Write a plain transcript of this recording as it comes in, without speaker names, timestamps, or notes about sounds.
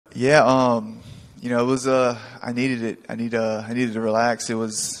Yeah, it was I needed it. I needed to relax. It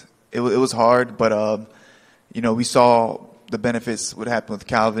was hard, but we saw the benefits what happened with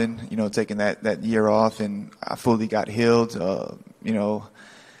Calvin, taking that year off, and I fully got healed. I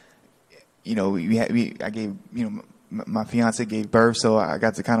gave, my fiance gave birth, so I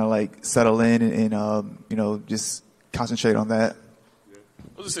got to kind of like settle in and just concentrate on that.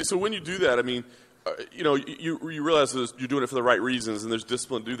 I was just say, so when you do that, I mean, you realize that you're doing it for the right reasons, and there's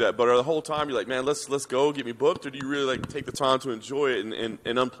discipline to do that. But the whole time you're like, man, let's go, get me booked, or do you really like take the time to enjoy it and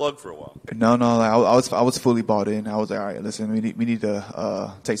unplug for a while? No, I was fully bought in. I was like, all right, listen, we need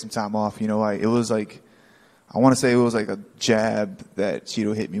to take some time off. It was like, I want to say it was like a jab that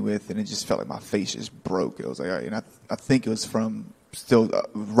Cheeto hit me with, and it just felt like my face just broke. It was like, all right, and I think it was from still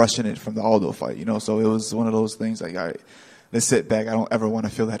rushing it from the Aldo fight. So it was one of those things like, all right, let's sit back. I don't ever want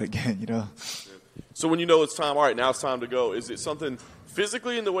to feel that again. So when you know it's time, all right, now it's time to go. Is it something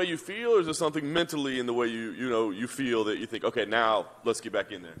physically in the way you feel, or is it something mentally in the way you feel that you think, okay, now let's get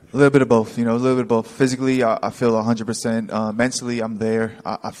back in there? A little bit of both. A little bit of both. Physically, I feel 100%. Mentally, I'm there.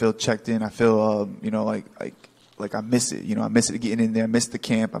 I feel checked in. I feel like I miss it. I miss it getting in there. I miss the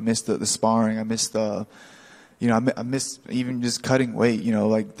camp. I miss the sparring. I miss the. I miss even just cutting weight.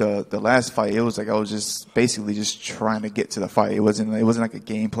 Like the last fight, it was like I was just basically just trying to get to the fight. It wasn't like a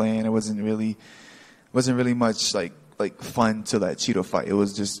game plan. It wasn't really much like fun to that Cheeto fight. It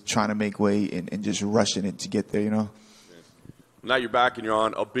was just trying to make weight and just rushing it to get there. Now you're back and you're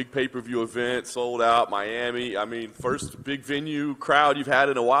on a big pay-per-view event, sold out, Miami. I mean, first big venue crowd you've had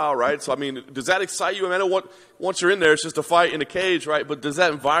in a while, right? So, I mean, does that excite you? I mean, I know once you're in there, it's just a fight in a cage, right? But does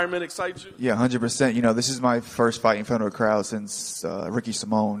that environment excite you? Yeah, 100%. This is my first fight in front of a crowd since Ricky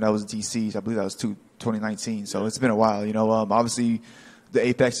Simone. That was DC. I believe that was 2019. So it's been a while. Obviously the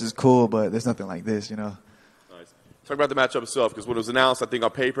Apex is cool, but there's nothing like this. Nice. Talk about the matchup itself, because when it was announced, I think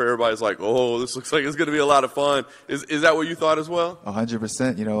on paper, everybody's like, oh, this looks like it's going to be a lot of fun. Is that what you thought as well?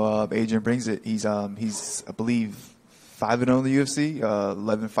 100%. Adrian brings it. He's I believe, 5-0 in the UFC,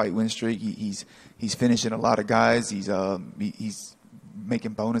 11-fight win streak. He's finishing a lot of guys. He's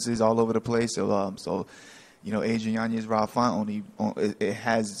making bonuses all over the place. So Adrian Yanez, Rob Font, it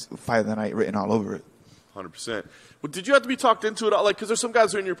has Fight of the Night written all over it. 100%. Well, did you have to be talked into it all? Like, because there's some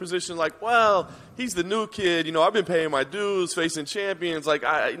guys who are in your position like, well, he's the new kid. I've been paying my dues, facing champions. Like,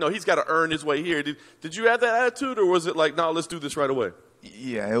 he's got to earn his way here. Did you have that attitude, or was it like, no, let's do this right away?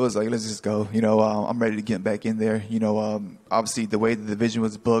 Yeah, it was like, let's just go. I'm ready to get back in there. Obviously the way the division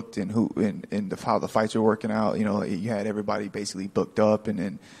was booked and how the fights were working out. You had everybody basically booked up,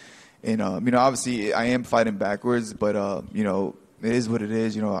 and obviously I am fighting backwards, but it is what it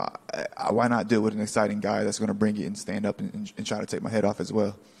is. Why not do it with an exciting guy that's going to bring it and stand up and try to take my head off as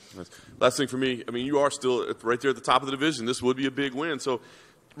well. Last thing for me, I mean, you are still right there at the top of the division. This would be a big win. So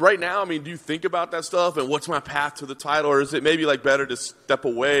right now, I mean, do you think about that stuff and what's my path to the title, or is it maybe like better to step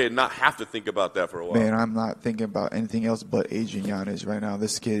away and not have to think about that for a while? Man, I'm not thinking about anything else but Adrian Yanez right now.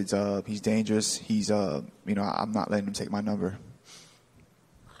 This kid's he's dangerous. He's I'm not letting him take my number.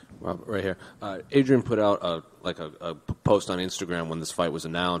 Rob, right here. Adrian put out a post on Instagram when this fight was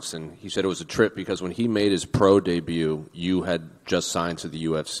announced, and he said it was a trip because when he made his pro debut, you had just signed to the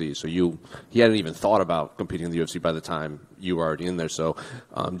UFC. So he hadn't even thought about competing in the UFC by the time you were already in there. So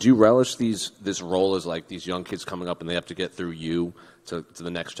do you relish this role as like these young kids coming up and they have to get through you to the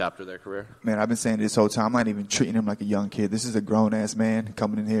next chapter of their career? Man, I've been saying this whole time. I'm not even treating him like a young kid. This is a grown ass man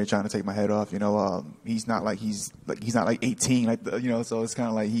coming in here trying to take my head off. He's not like he's not like 18. So it's kind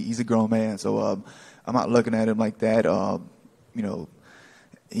of like he's a grown man. So I'm not looking at him like that.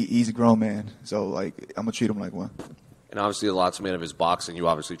 He's a grown man. So like I'm gonna treat him like one. And obviously, a lot's made of his boxing. You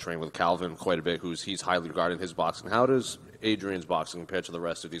obviously train with Calvin quite a bit, he's highly regarded in his boxing. How does Adrian's boxing compare to the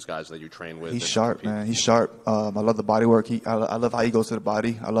rest of these guys that you train with? He's sharp, man. He's sharp. I love the body work. I love how he goes to the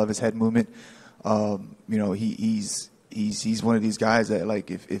body. I love his head movement. He's one of these guys that, like,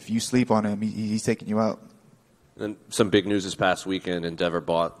 if you sleep on him, he's taking you out. And some big news this past weekend. Endeavor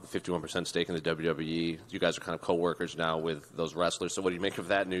bought 51% stake in the WWE. You guys are kind of co-workers now with those wrestlers. So what do you make of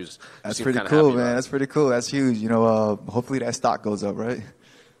that news? That's pretty cool, man. That's pretty cool. That's huge. Hopefully that stock goes up, right?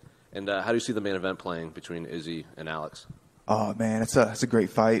 And how do you see the main event playing between Izzy and Alex? Oh man, it's a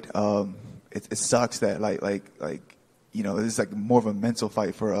great fight. It sucks that it's like more of a mental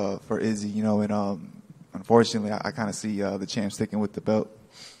fight for Izzy, and unfortunately I kind of see the champ sticking with the belt.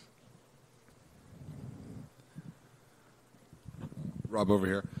 Rob over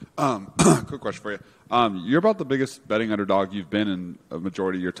here. Quick question for you. You're about the biggest betting underdog you've been in a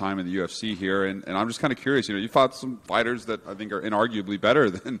majority of your time in the UFC here, and I'm just kind of curious. You fought some fighters that I think are inarguably better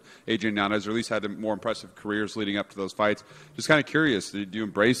than Adrian Yanez, or at least had more impressive careers leading up to those fights. Just kind of curious. Do you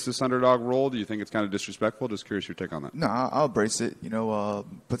embrace this underdog role? Do you think it's kind of disrespectful? Just curious your take on that. No, I'll embrace it.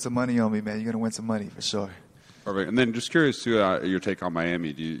 Put some money on me, man. You're gonna win some money for sure. Perfect. And then just curious to your take on Miami.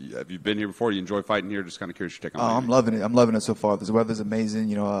 Have you been here before? Do you enjoy fighting here? Just kind of curious your take on Miami. I'm loving it. I'm loving it so far. The weather's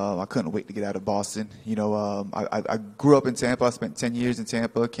amazing. I couldn't wait to get out of Boston. I grew up in Tampa. I spent 10 years in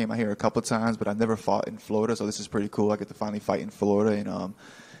Tampa. Came out here a couple times, but I never fought in Florida. So this is pretty cool. I get to finally fight in Florida,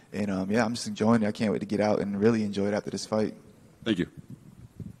 and yeah, I'm just enjoying it. I can't wait to get out and really enjoy it after this fight. Thank you.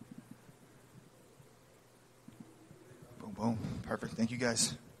 Boom, boom. Perfect. Thank you,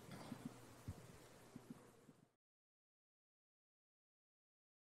 guys.